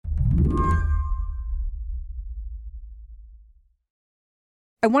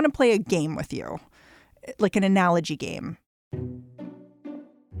I want to play a game with you, like an analogy game.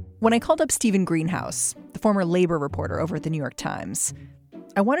 When I called up Stephen Greenhouse, the former labor reporter over at the New York Times,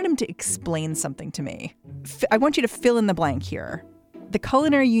 I wanted him to explain something to me. I want you to fill in the blank here. The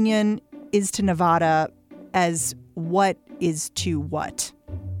Culinary Union is to Nevada as what is to what?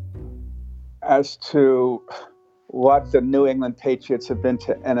 As to what the New England Patriots have been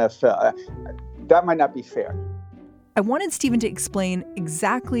to NFL. That might not be fair. I wanted Stephen to explain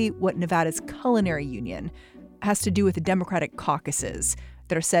exactly what Nevada's Culinary Union has to do with the Democratic caucuses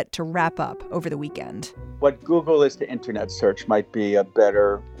that are set to wrap up over the weekend. What Google is to internet search might be a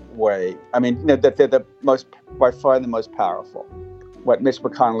better way. I mean, that they're the most, by far the most powerful. What Mitch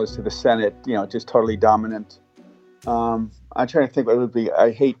McConnell is to the Senate, just totally dominant. I'm trying to think what it would be.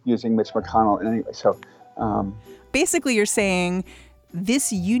 I hate using Mitch McConnell anyway. So basically, you're saying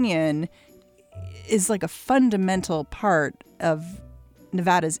this union is like a fundamental part of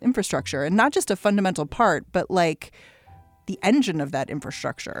Nevada's infrastructure, and not just a fundamental part, but like the engine of that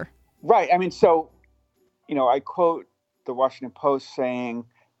infrastructure. Right. I mean, so, I quote the Washington Post saying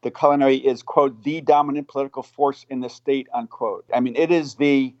the culinary is, quote, the dominant political force in the state, unquote. I mean, it is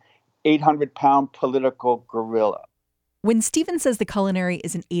the 800-pound political gorilla. When Stephen says the culinary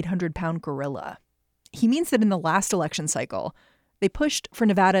is an 800-pound gorilla, he means that in the last election cycle, they pushed for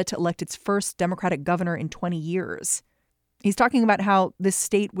Nevada to elect its first Democratic governor in 20 years. He's talking about how this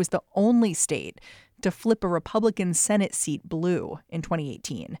state was the only state to flip a Republican Senate seat blue in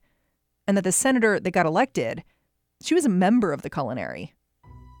 2018, and that the senator that got elected, she was a member of the culinary.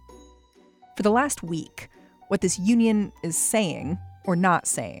 For the last week, what this union is saying or not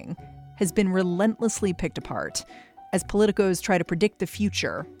saying has been relentlessly picked apart as politicos try to predict the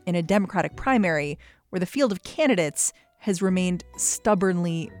future in a Democratic primary where the field of candidates has remained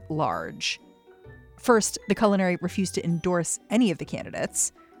stubbornly large. First, the culinary refused to endorse any of the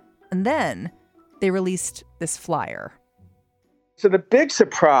candidates, and then they released this flyer. So the big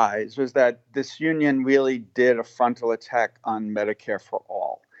surprise was that this union really did a frontal attack on Medicare for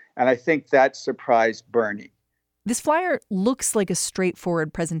all. And I think that surprised Bernie. This flyer looks like a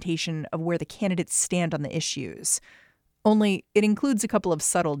straightforward presentation of where the candidates stand on the issues. Only it includes a couple of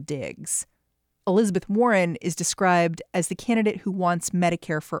subtle digs. Elizabeth Warren is described as the candidate who wants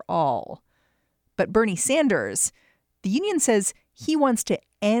Medicare for all. But Bernie Sanders, the union says he wants to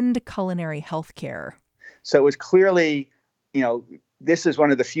end culinary health care. So it was clearly, this is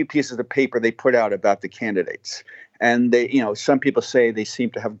one of the few pieces of paper they put out about the candidates. And they, some people say they seem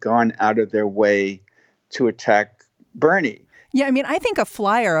to have gone out of their way to attack Bernie. Yeah, I mean, I think a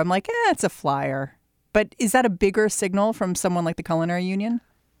flyer, I'm like, it's a flyer. But is that a bigger signal from someone like the Culinary Union?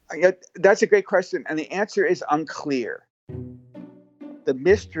 That's a great question. And the answer is unclear. The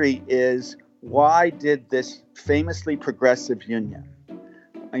mystery is, why did this famously progressive union,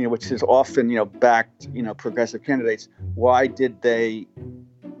 which is often, backed, progressive candidates, why did they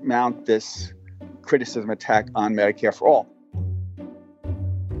mount this criticism attack on Medicare for all?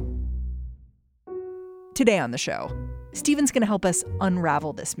 Today on the show, Stephen's going to help us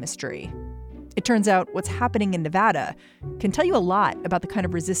unravel this mystery. It turns out what's happening in Nevada can tell you a lot about the kind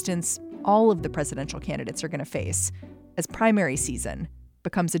of resistance all of the presidential candidates are going to face as primary season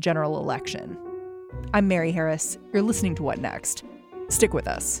becomes a general election. I'm Mary Harris. You're listening to What Next? Stick with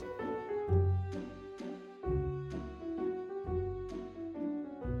us.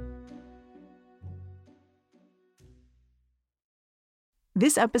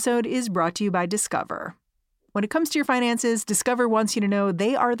 This episode is brought to you by Discover. When it comes to your finances, Discover wants you to know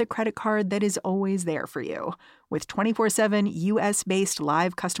they are the credit card that is always there for you. With 24/7 U.S.-based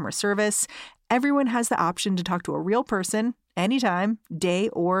live customer service, everyone has the option to talk to a real person anytime, day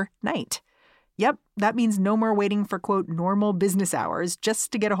or night. Yep, that means no more waiting for, quote, normal business hours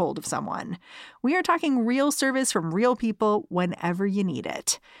just to get a hold of someone. We are talking real service from real people whenever you need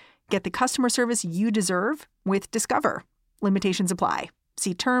it. Get the customer service you deserve with Discover. Limitations apply.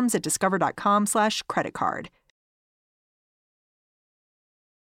 See terms at discover.com/creditcard.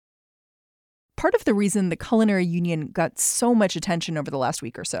 Part of the reason the Culinary Union got so much attention over the last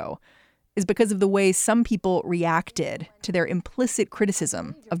week or so is because of the way some people reacted to their implicit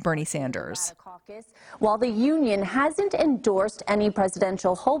criticism of Bernie Sanders. While the union hasn't endorsed any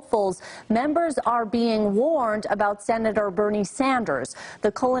presidential hopefuls, members are being warned about Senator Bernie Sanders.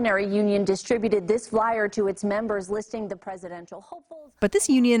 The Culinary Union distributed this flyer to its members listing the presidential hopefuls. But this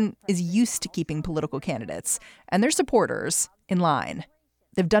union is used to keeping political candidates and their supporters in line.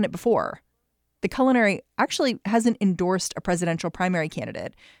 They've done it before. The Culinary actually hasn't endorsed a presidential primary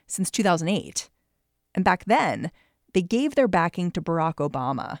candidate since 2008. And back then, they gave their backing to Barack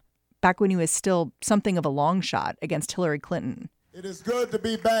Obama, back when he was still something of a long shot against Hillary Clinton. It is good to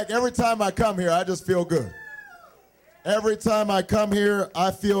be back. Every time I come here, I just feel good. Every time I come here,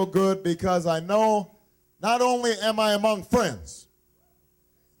 I feel good because I know not only am I among friends,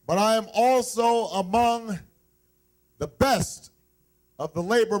 but I am also among the best of the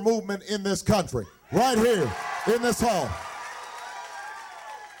labor movement in this country, right here in this hall.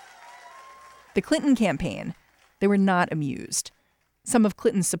 The Clinton campaign, they were not amused. Some of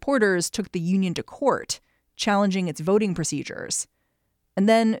Clinton's supporters took the union to court, challenging its voting procedures. And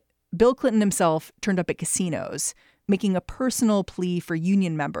then Bill Clinton himself turned up at casinos, making a personal plea for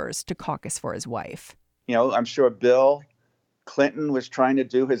union members to caucus for his wife. You know, I'm sure Bill Clinton was trying to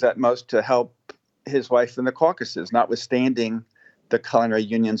do his utmost to help his wife in the caucuses, notwithstanding the culinary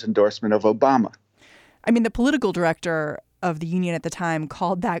union's endorsement of Obama. I mean, the political director of the union at the time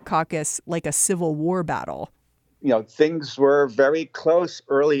called that caucus like a civil war battle. You know, things were very close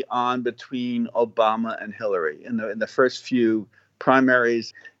early on between Obama and Hillary in the first few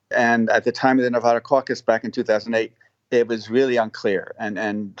primaries. And at the time of the Nevada caucus back in 2008, it was really unclear.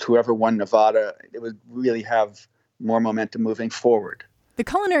 And whoever won Nevada, it would really have more momentum moving forward. The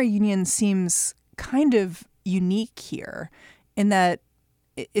culinary union seems kind of unique here in that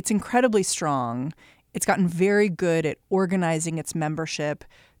it's incredibly strong. It's gotten very good at organizing its membership,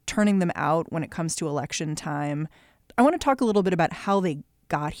 turning them out when it comes to election time. I want to talk a little bit about how they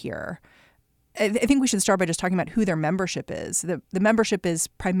got here. I think we should start by just talking about who their membership is. The membership is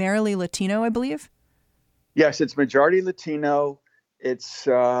primarily Latino, I believe. Yes, it's majority Latino. It's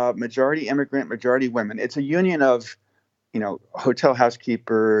majority immigrant, majority women. It's a union of, hotel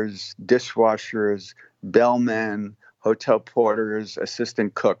housekeepers, dishwashers, bellmen, hotel porters,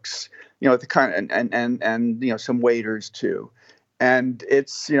 assistant cooks, the kind and some waiters too. And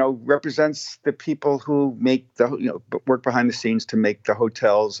it's, represents the people who make work behind the scenes to make the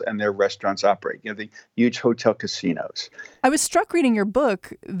hotels and their restaurants operate, the huge hotel casinos. I was struck reading your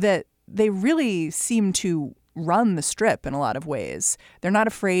book that they really seem to run the Strip in a lot of ways. They're not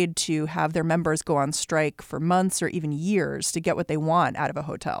afraid to have their members go on strike for months or even years to get what they want out of a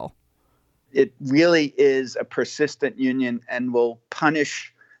hotel. It really is a persistent union and will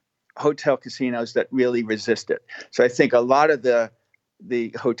punish hotel casinos that really resist it. So I think a lot of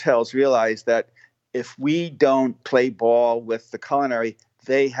the hotels realize that if we don't play ball with the culinary,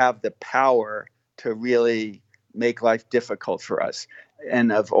 they have the power to really make life difficult for us.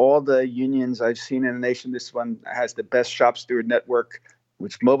 And of all the unions I've seen in the nation, this one has the best shop steward network,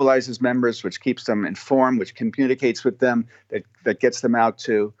 which mobilizes members, which keeps them informed, which communicates with them, that gets them out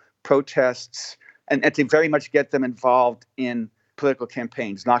to protests, and to very much get them involved in political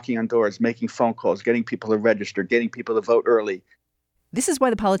campaigns, knocking on doors, making phone calls, getting people to register, getting people to vote early. This is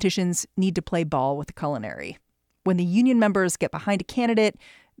why the politicians need to play ball with the culinary. When the union members get behind a candidate,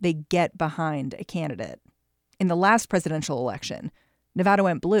 they get behind a candidate. In the last presidential election, Nevada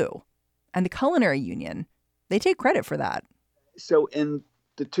went blue, and the culinary union, they take credit for that. So in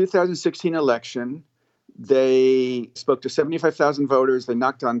the 2016 election, they spoke to 75,000 voters. They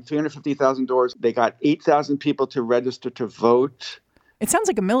knocked on 350,000 doors. They got 8,000 people to register to vote. It sounds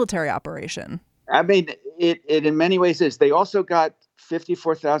like a military operation. I mean, it in many ways is. They also got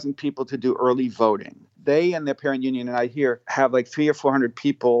 54,000 people to do early voting. They and their parent union, and I hear, have like 300 or 400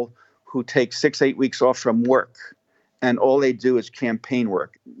 people who take 6-8 weeks off from work. And all they do is campaign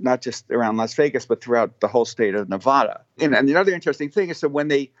work, not just around Las Vegas, but throughout the whole state of Nevada. And the other interesting thing is that when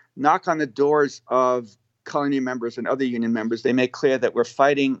they knock on the doors of culinary members and other union members, they make clear that we're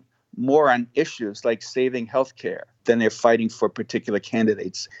fighting more on issues like saving health care than they're fighting for particular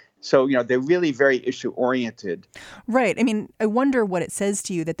candidates. So, they're really very issue oriented. Right. I mean, I wonder what it says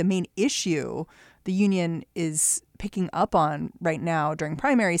to you that the main issue the union is picking up on right now during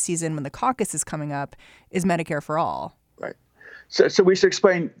primary season when the caucus is coming up is Medicare for all. Right. So we should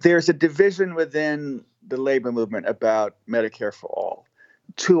explain there's a division within the labor movement about Medicare for all.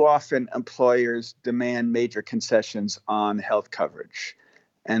 Too often employers demand major concessions on health coverage.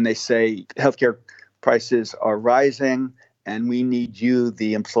 And they say healthcare prices are rising and we need you,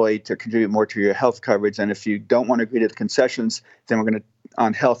 the employee, to contribute more to your health coverage. And if you don't want to agree to the concessions, then we're going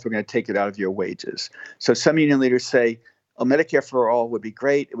to take it out of your wages. So some union leaders say, Medicare for all would be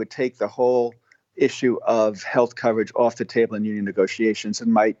great. It would take the whole issue of health coverage off the table in union negotiations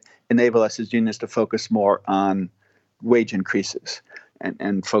and might enable us as unions to focus more on wage increases.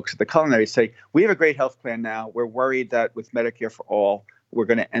 And folks at the culinary say, we have a great health plan now. We're worried that with Medicare for all, we're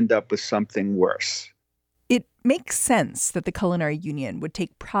going to end up with something worse. It makes sense that the culinary union would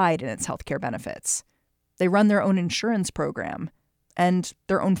take pride in its healthcare benefits. They run their own insurance program and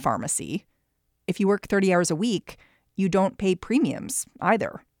their own pharmacy. If you work 30 hours a week, you don't pay premiums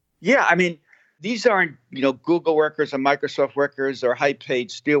either. Yeah, I mean, These aren't, Google workers or Microsoft workers or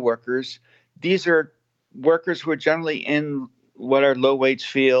high-paid steel workers. These are workers who are generally in what are low-wage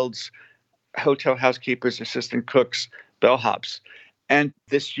fields, hotel housekeepers, assistant cooks, bellhops. And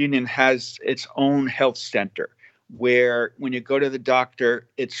this union has its own health center where when you go to the doctor,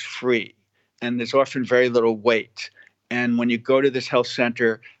 it's free and there's often very little wait. And when you go to this health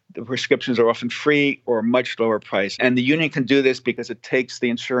center, the prescriptions are often free or much lower price. And the union can do this because it takes the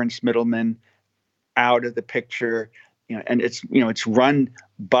insurance middleman out of the picture, and it's run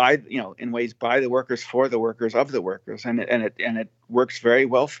by, in ways by the workers, for the workers, of the workers, and it works very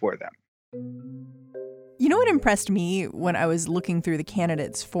well for them. You know what impressed me when I was looking through the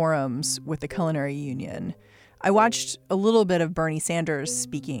candidates' forums with the Culinary Union? I watched a little bit of Bernie Sanders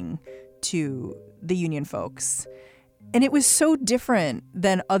speaking to the union folks. And it was so different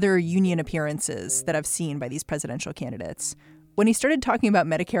than other union appearances that I've seen by these presidential candidates. When he started talking about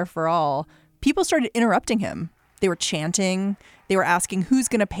Medicare for all, people started interrupting him. They were chanting. They were asking, who's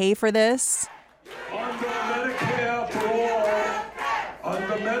going to pay for this? Under Medicare for all.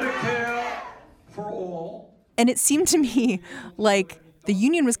 Under Medicare for all. And it seemed to me like the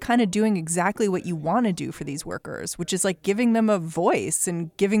union was kind of doing exactly what you want to do for these workers, which is like giving them a voice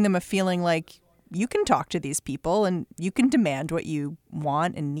and giving them a feeling like you can talk to these people and you can demand what you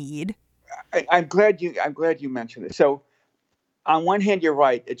want and need. I'm glad you mentioned it. So on one hand, you're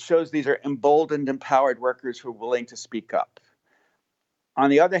right. It shows these are emboldened, empowered workers who are willing to speak up.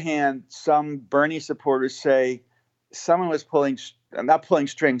 On the other hand, some Bernie supporters say someone was not pulling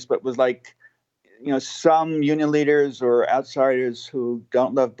strings, but was like, some union leaders or outsiders who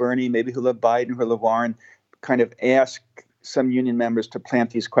don't love Bernie, maybe who love Biden, who love Warren, kind of ask some union members to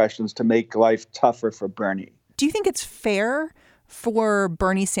plant these questions to make life tougher for Bernie. Do you think it's fair for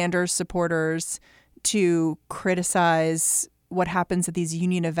Bernie Sanders supporters to criticize what happens at these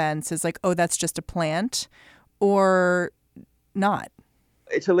union events as like, oh, that's just a plant, or not?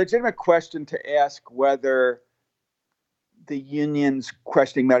 It's a legitimate question to ask whether the unions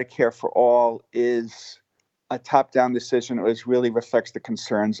questioning Medicare for all is a top-down decision or really reflects the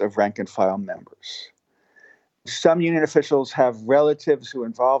concerns of rank-and-file members. Some union officials have relatives who are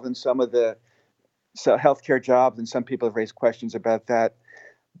involved in some of the healthcare jobs, and some people have raised questions about that.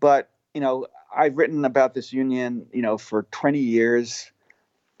 But, I've written about this union, for 20 years.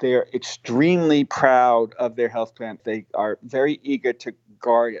 They're extremely proud of their health plan. They are very eager to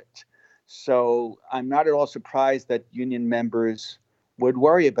guard it. So I'm not at all surprised that union members would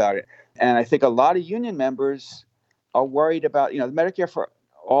worry about it. And I think a lot of union members are worried about, Medicare for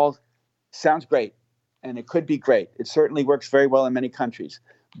all sounds great, and it could be great. It certainly works very well in many countries.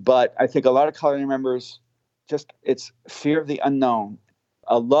 But I think a lot of culinary members, it's fear of the unknown,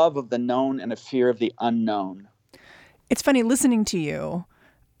 a love of the known and a fear of the unknown. It's funny listening to you.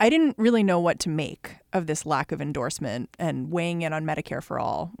 I didn't really know what to make of this lack of endorsement and weighing in on Medicare for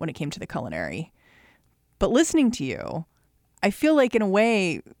all when it came to the culinary. But listening to you, I feel like in a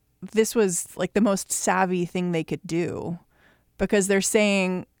way, this was like the most savvy thing they could do, because they're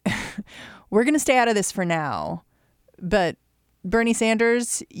saying, we're going to stay out of this for now. But Bernie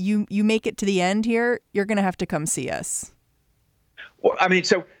Sanders, you make it to the end here, you're going to have to come see us. Well,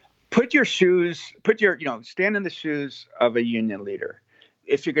 so stand in the shoes of a union leader.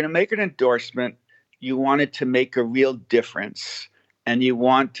 If you're going to make an endorsement, you want it to make a real difference, and you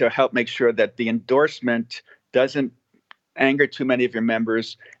want to help make sure that the endorsement doesn't anger too many of your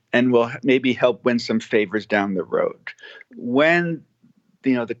members and will maybe help win some favors down the road. When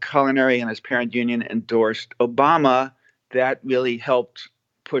the culinary and his parent union endorsed Obama, that really helped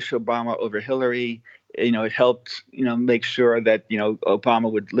push Obama over Hillary. It helped, make sure that, Obama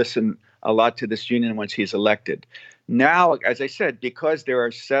would listen a lot to this union once he's elected. Now, as I said, because there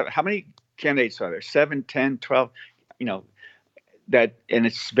are how many candidates are there? 7, 10, 12, and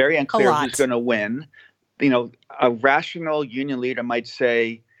it's very unclear who's going to win. A rational union leader might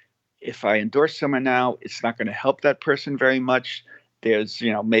say, if I endorse someone now, it's not going to help that person very much. There's,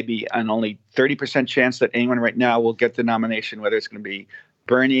 maybe an only 30% chance that anyone right now will get the nomination, whether it's going to be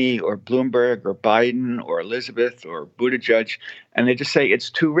Bernie or Bloomberg or Biden or Elizabeth or Buttigieg. And they just say it's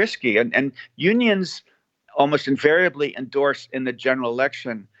too risky. And unions almost invariably endorse in the general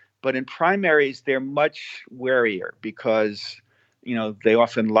election, but in primaries, they're much warier because, they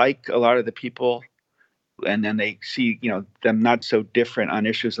often like a lot of the people, and then they see, them not so different on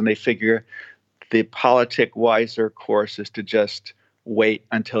issues, and they figure the politic wiser course is to just wait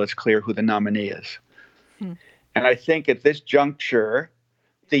until it's clear who the nominee is. And I think at this juncture,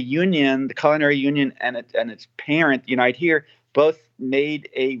 the union, the culinary union and its parent, Unite Here, both made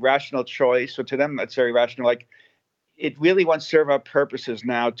a rational choice. So to them, that's very rational. Like, it really won't serve our purposes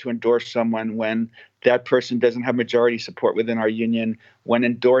now to endorse someone when that person doesn't have majority support within our union, when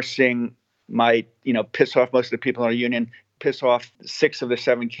endorsing might, piss off most of the people in our union, piss off 6 of the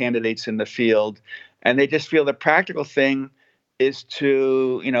 7 candidates in the field. And they just feel the practical thing is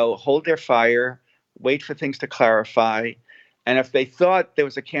to, hold their fire, wait for things to clarify. And if they thought there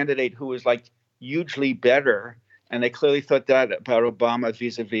was a candidate who was like hugely better, and they clearly thought that about Obama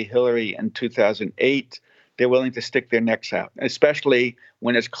vis-a-vis Hillary in 2008, they're willing to stick their necks out, especially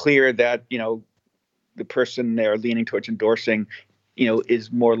when it's clear that, the person they're leaning towards endorsing,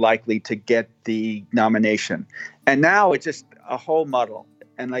 is more likely to get the nomination. And now it's just a whole muddle.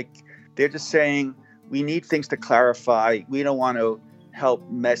 And they're just saying, we need things to clarify. We don't want to help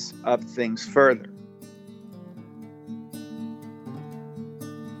mess up things further.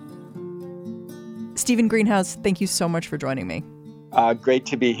 Stephen Greenhouse, thank you so much for joining me. Great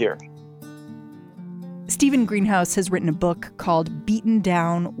to be here. Stephen Greenhouse has written a book called Beaten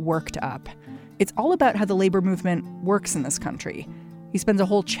Down, Worked Up. It's all about how the labor movement works in this country. He spends a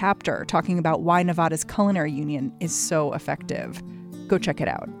whole chapter talking about why Nevada's culinary union is so effective. Go check it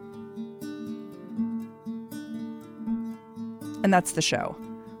out. And that's the show.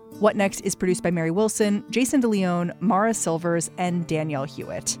 What Next is produced by Mary Wilson, Jason DeLeon, Mara Silvers, and Danielle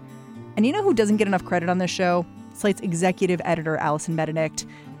Hewitt. And you know who doesn't get enough credit on this show? Slate's executive editor, Allison Benedict.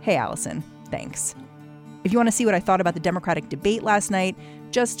 Hey, Allison, thanks. If you want to see what I thought about the Democratic debate last night,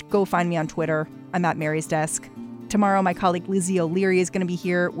 just go find me on Twitter. I'm at Mary's Desk. Tomorrow, my colleague Lizzie O'Leary is going to be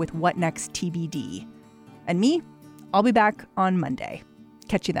here with What Next TBD. And me, I'll be back on Monday.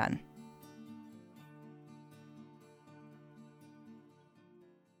 Catch you then.